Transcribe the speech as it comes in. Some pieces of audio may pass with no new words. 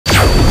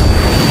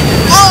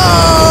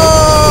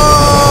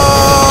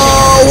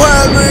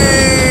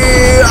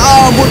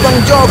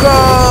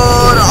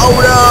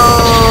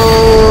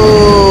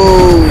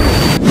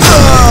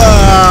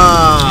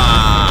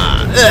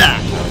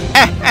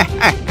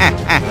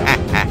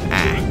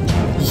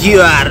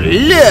You are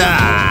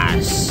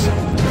lost.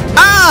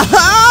 Ah!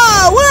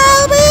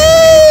 Help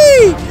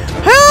me!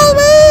 Help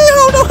me!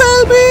 Oh no!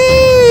 Help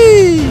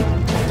me!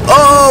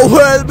 Oh,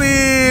 help me!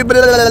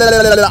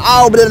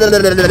 Oh,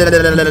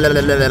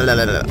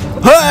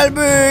 help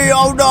me!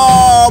 Oh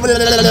no!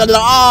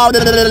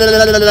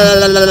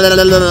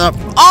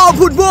 Oh,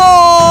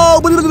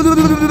 football!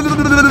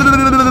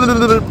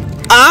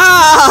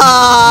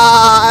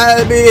 Ah!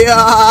 Help me!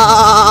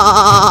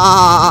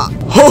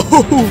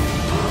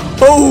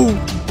 Oh!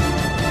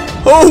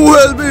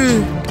 Help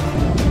me!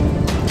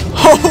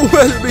 Oh,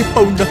 help me!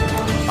 Oh no!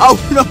 Oh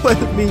no!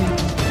 Help me!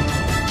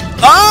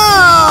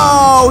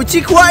 Oh,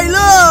 Chiquilo!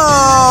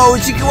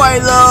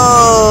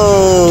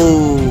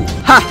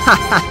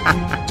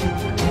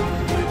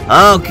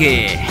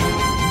 Okay,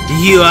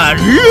 you are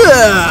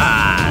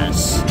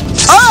lost.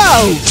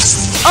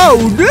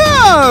 Oh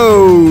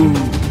no!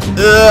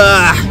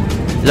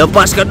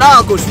 Lepaskan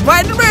aku,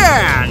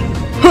 Spider-Man!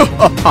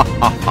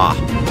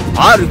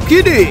 Are you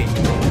kidding?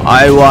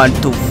 I want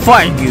to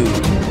find you.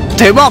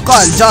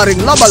 Tembakan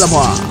jaring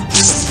laba-laba.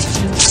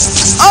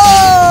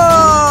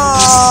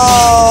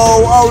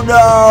 Oh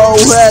no,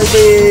 help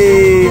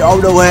me! Oh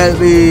no,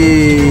 help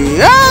me!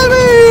 Help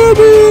me!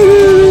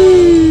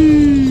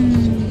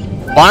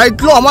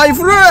 Baiklah, my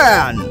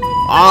friend.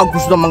 Aku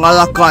sudah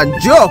mengalahkan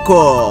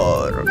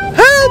Joker.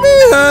 Help me,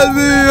 help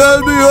me,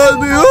 help me, help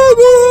me, help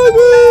me, help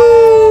me.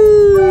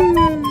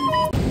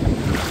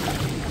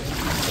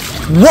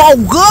 Wow,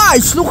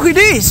 guys, look at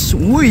this.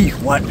 Wih,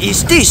 what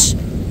is this?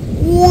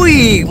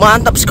 Wih,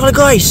 mantap sekali,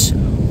 guys.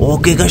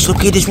 Okay, guys, look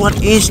at this. What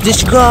is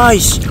this,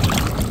 guys?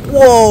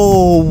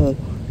 Wow,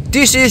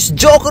 this is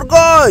Joker,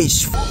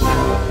 guys.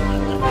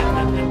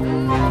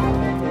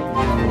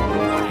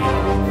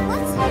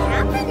 What's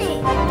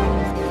happening?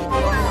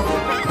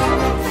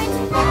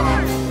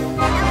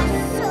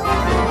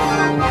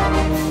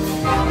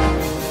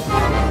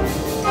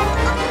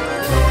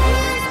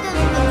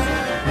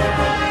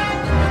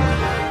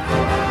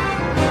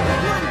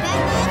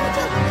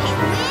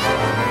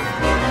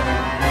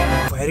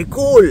 Very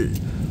cool.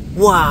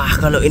 Wah,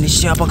 kalau ini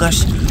siapa,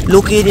 guys?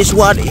 Look at this.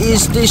 What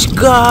is this,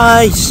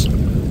 guys?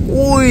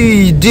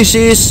 Wih, this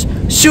is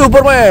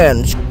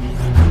Superman.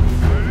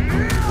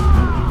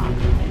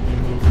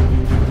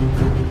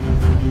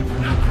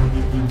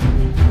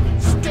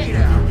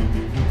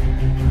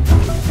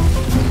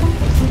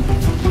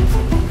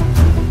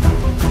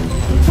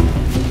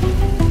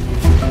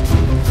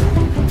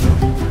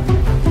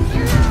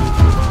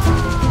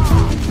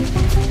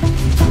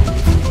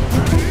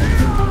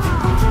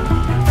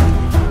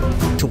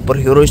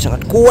 Superhero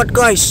sangat kuat,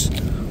 guys.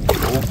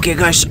 Oke,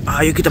 guys,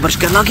 ayo kita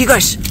bersihkan lagi,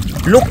 guys.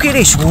 Look at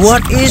this.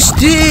 What is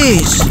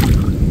this?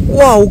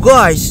 Wow,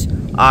 guys,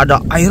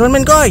 ada Iron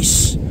Man,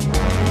 guys.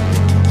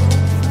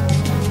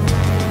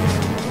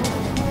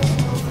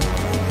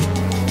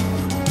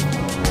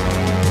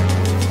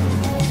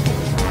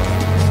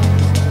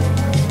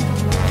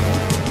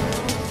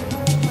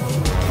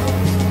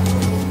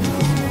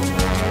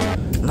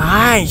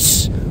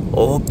 Nice.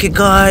 Oke,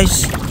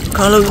 guys,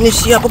 kalau ini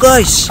siapa,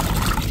 guys?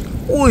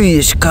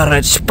 Wih,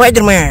 Scarlet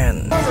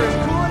Spider-Man.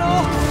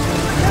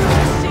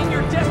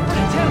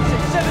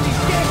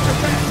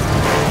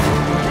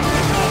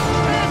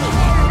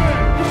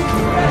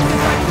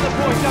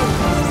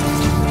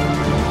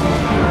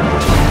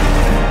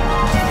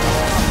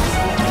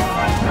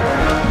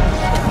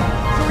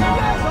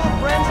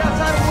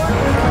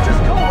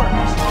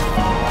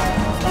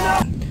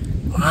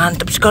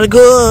 Mantap sekali,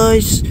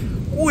 guys.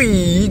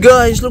 Wih,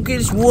 guys, look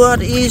at this.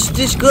 What is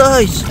this,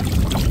 guys?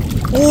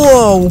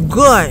 Wow,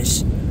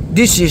 guys,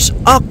 this is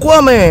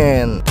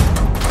Aquaman.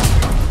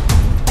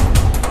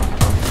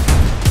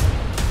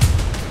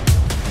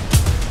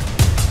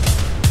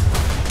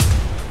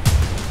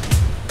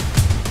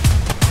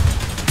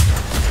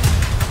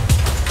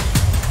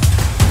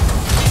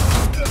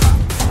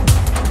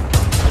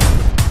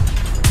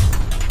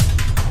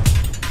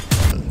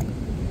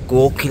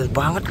 Gokil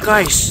banget,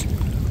 guys.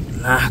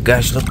 Nah,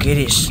 guys, look at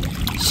this.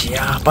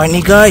 Siapa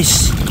ini,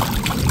 guys?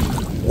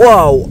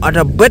 Wow,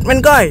 ada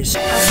Batman, guys.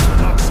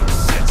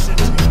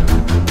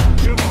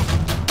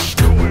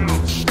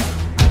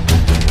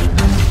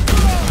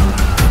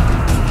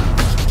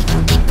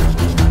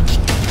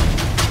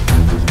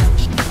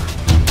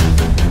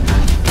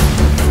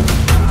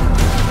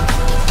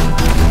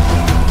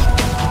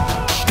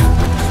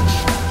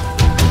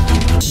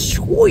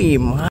 Wih,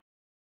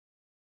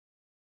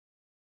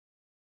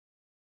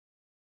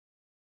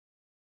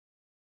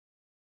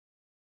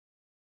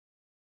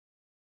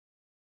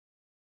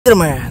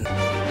 Spider-Man.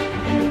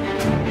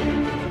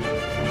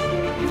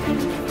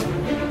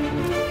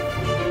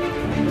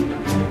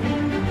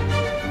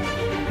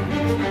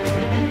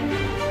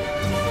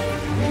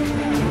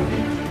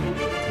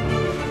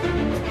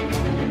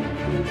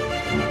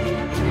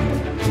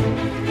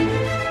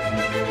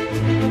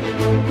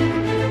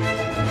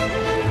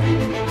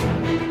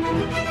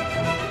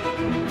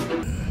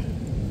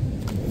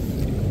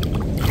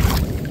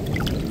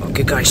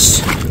 Okay, guys,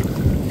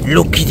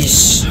 look at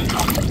this.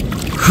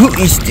 Who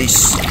is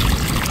this?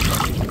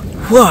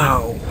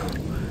 Wow,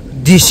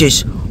 this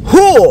is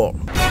Hulk.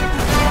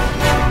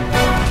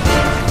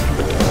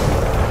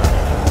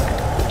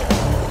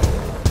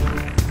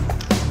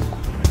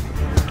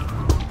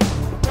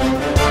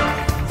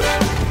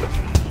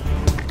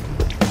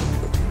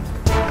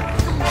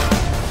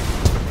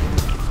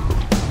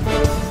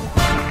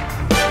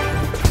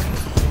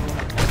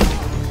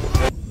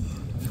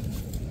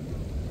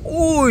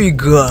 Oi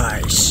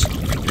guys,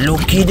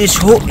 look at this,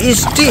 who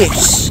is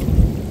this?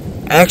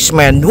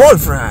 X-Men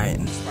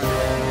Wolverine.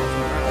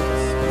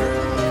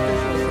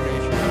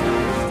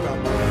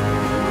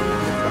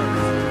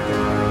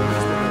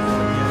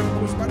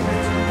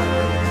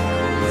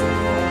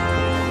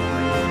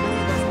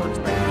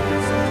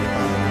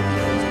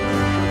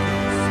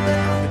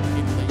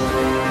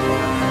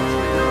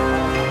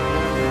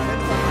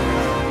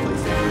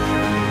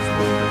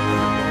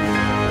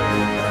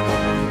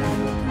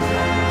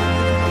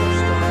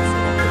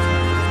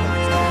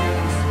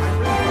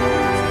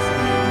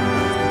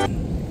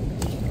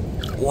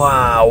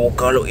 Wow,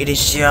 kalau ini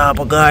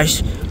siapa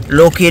guys?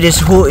 Look at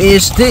this, who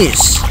is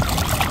this?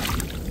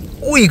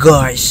 Wih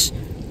guys,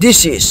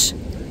 this is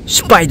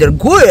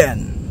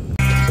Spider-Gwen.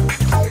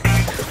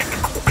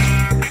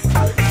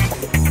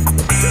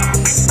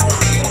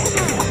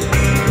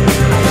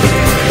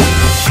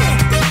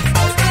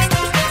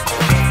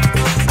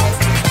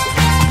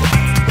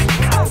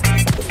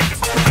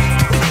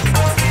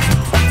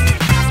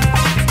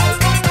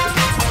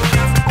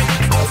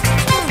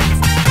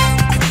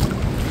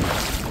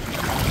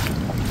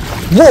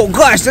 Wow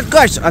guys, lihat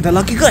guys, ada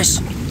lagi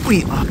guys.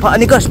 Wih, apa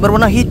nih guys,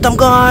 berwarna hitam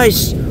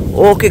guys.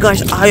 Oke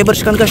guys, ayo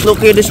bersihkan guys.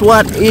 Look at this,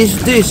 what is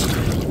this?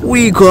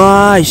 Wih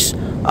guys,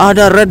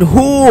 ada Red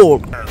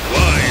Hulk.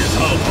 Why is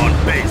Hulk on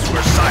base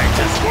where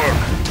scientists work?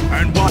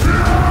 And what?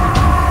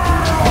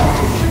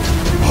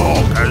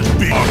 Hulk has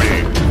beat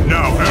me.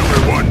 Now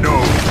everyone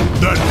knows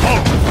that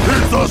Hulk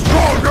is the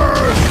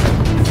strongest.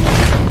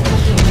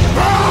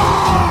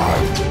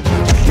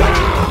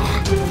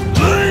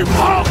 Leave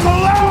Hulk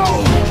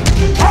alone!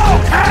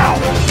 Hulk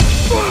out!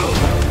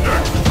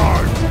 Next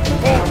time,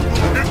 Hulk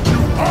will hit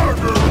you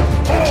harder.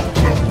 Hulk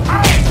will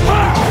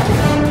out!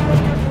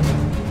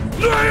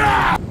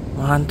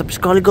 Mantap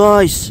sekali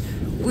guys.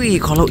 Wih,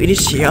 kalau ini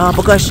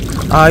siapa guys?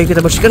 Ayo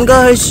kita bersihkan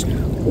guys.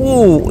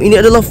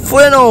 Ini adalah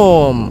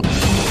Venom.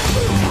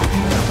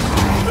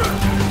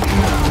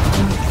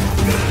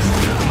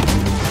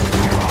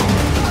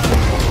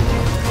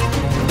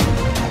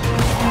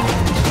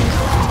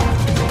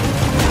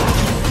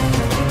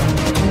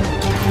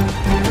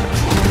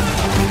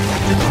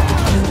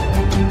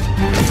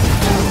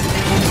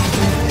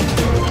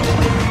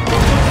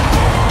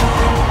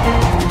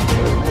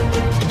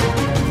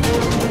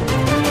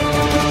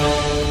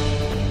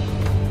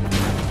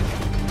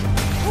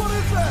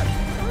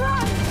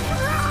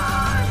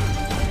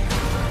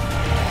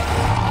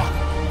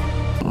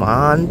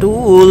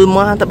 Mantul,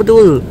 mantap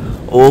betul.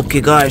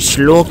 Oke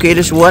guys, look at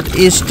this, what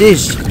is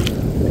this?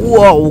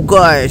 Wow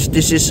guys,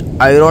 this is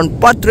Iron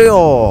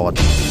Patriot.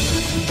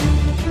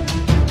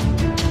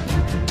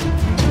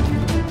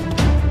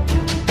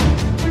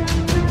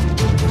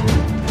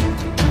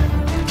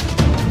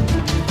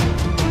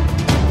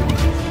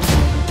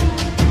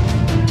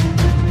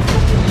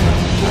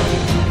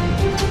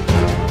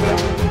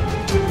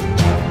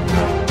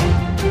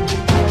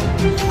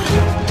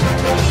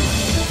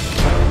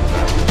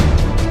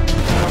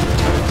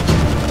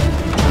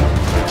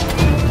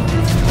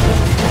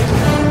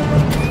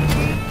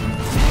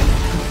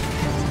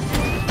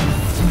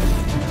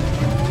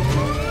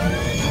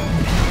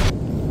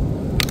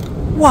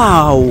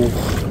 Wow,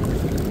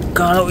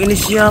 kalau ini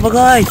siapa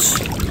guys?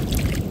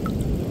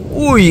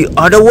 Wih,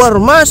 ada War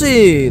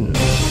Machine.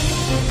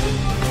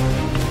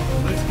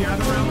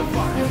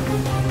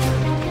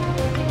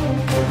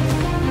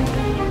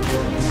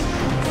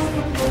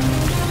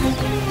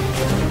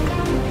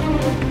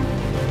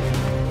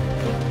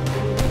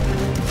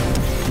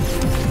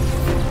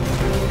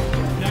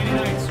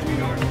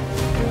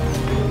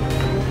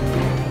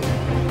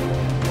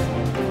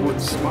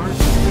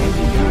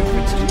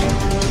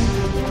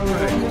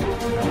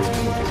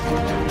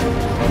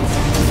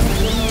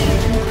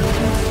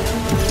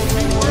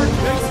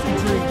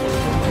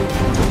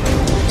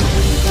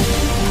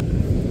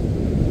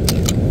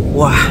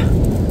 Wah,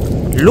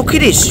 look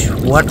at this.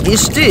 What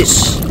is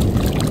this?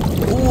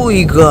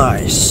 Wih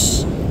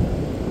guys,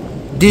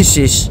 this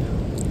is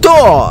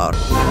Thor.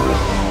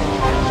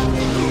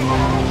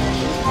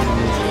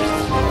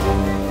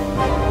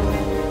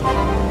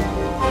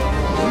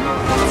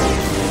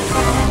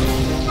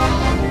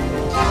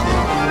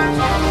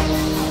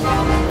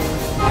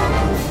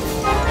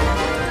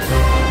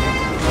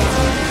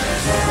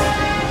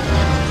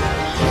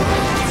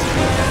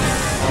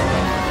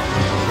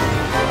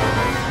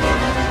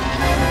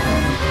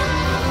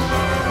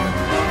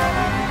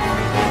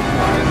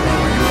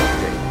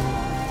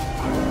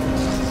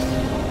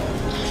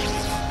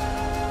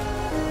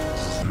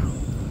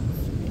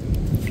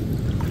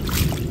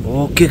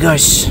 Okay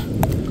guys,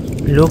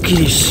 look at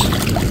this.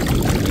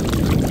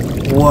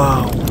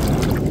 Wow,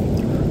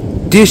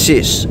 this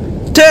is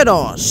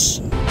Thanos.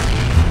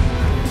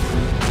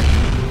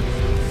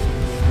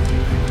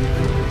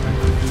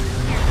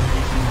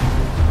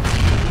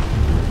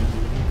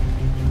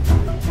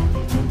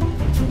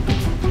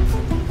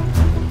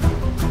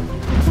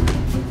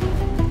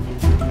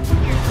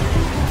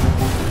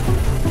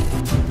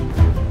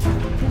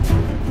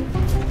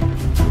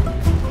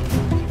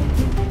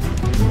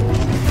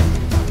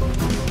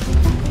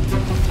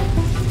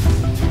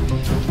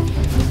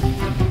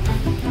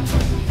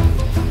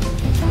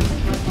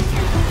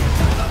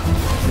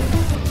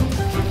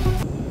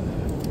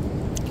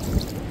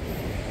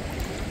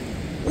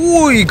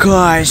 Oi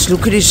guys,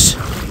 look at this.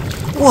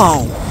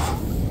 Wow.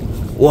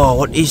 Wow,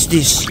 what is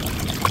this?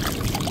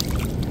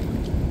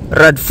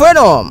 Red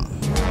Venom.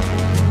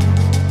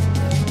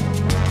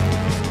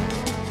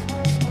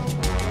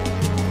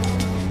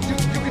 You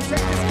can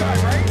take this guy,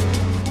 right?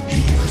 He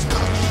has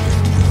touched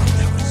and you will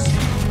never see.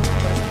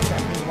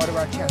 That means what are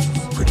our chances?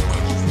 Pretty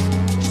much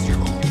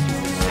 0.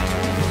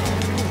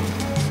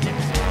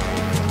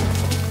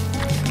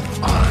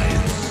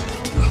 Eyes,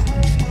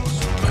 lungs,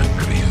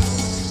 pancreas.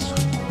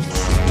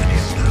 So many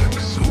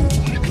snacks, so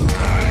little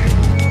time.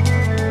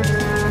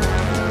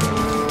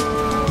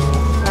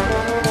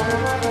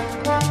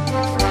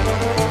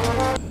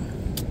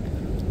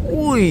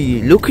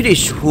 Oi, look at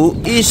this. Who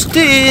is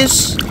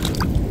this?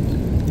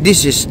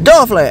 This is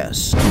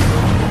Douglas.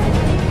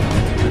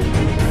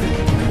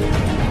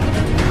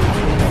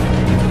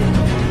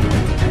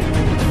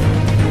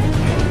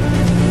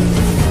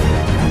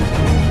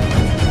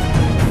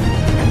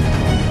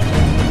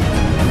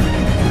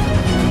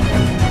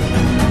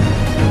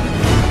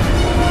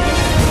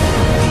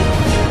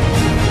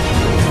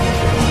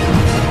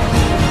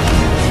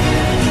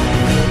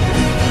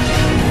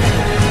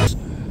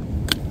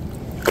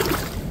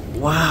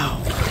 Wow.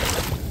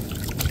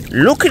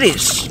 Look at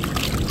this.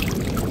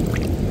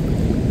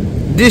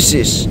 This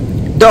is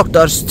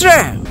Doctor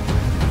Strange.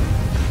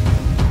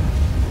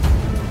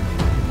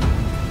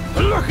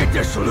 Look at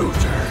this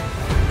loser.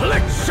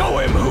 Let's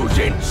show him who's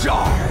in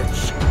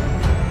charge.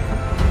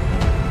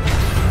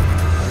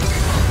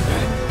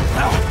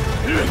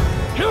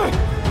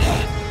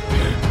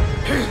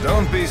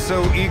 Don't be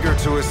so eager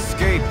to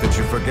escape that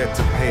you forget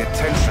to pay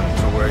attention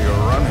to where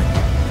you're running.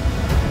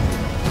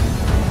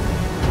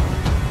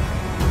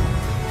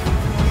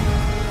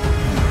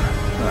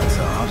 That's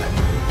odd.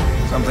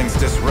 Something's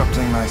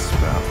disrupting my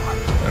spell.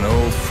 An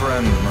old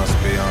friend must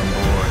be on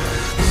board.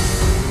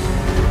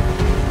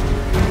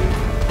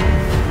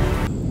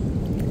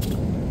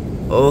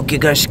 Okay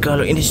guys,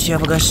 kalau ini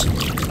siapa guys?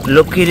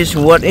 Look at this,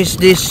 what is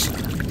this?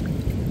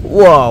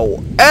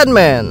 Wow,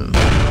 Ant-Man.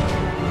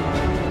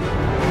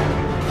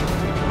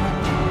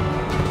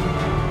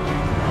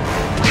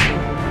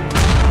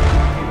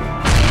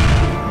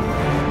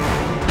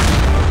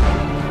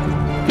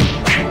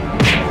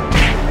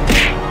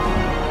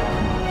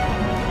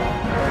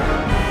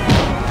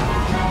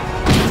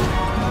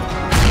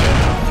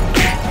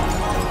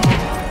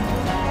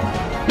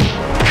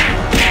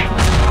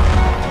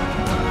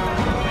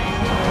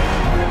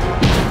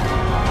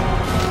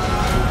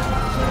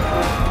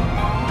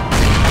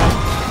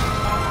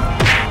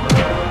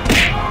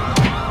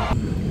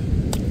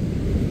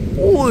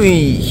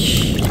 Ui.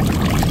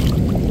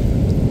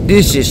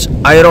 This is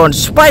Iron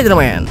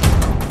Spider-Man.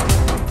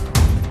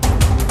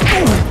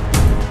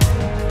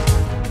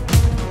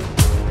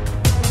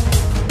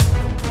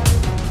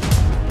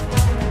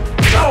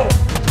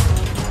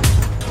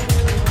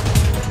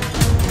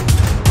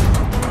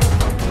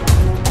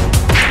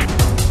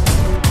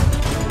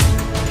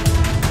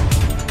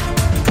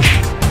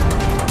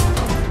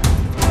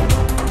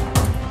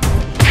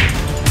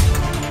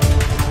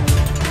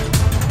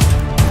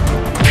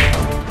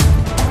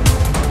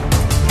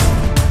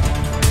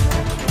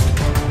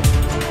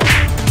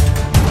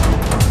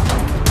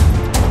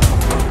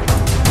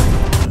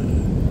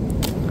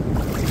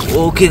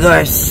 Oke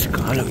guys,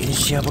 kalau ini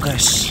siapa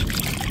guys?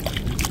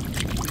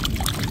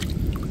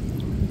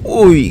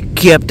 Ui,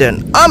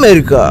 Captain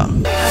America.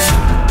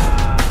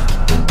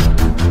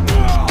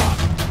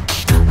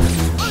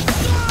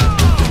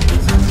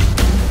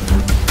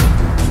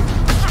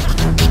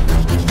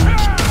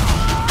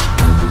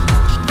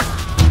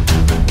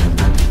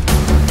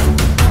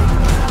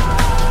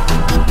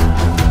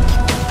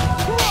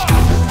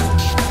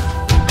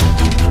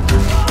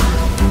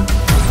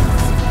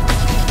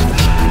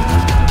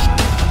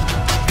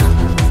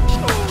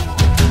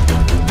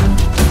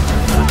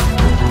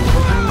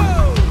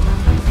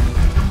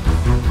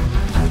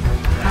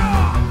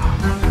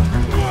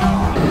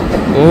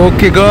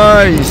 Okay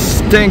guys,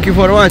 thank you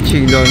for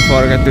watching. Don't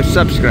forget to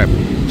subscribe.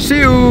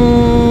 See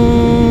you.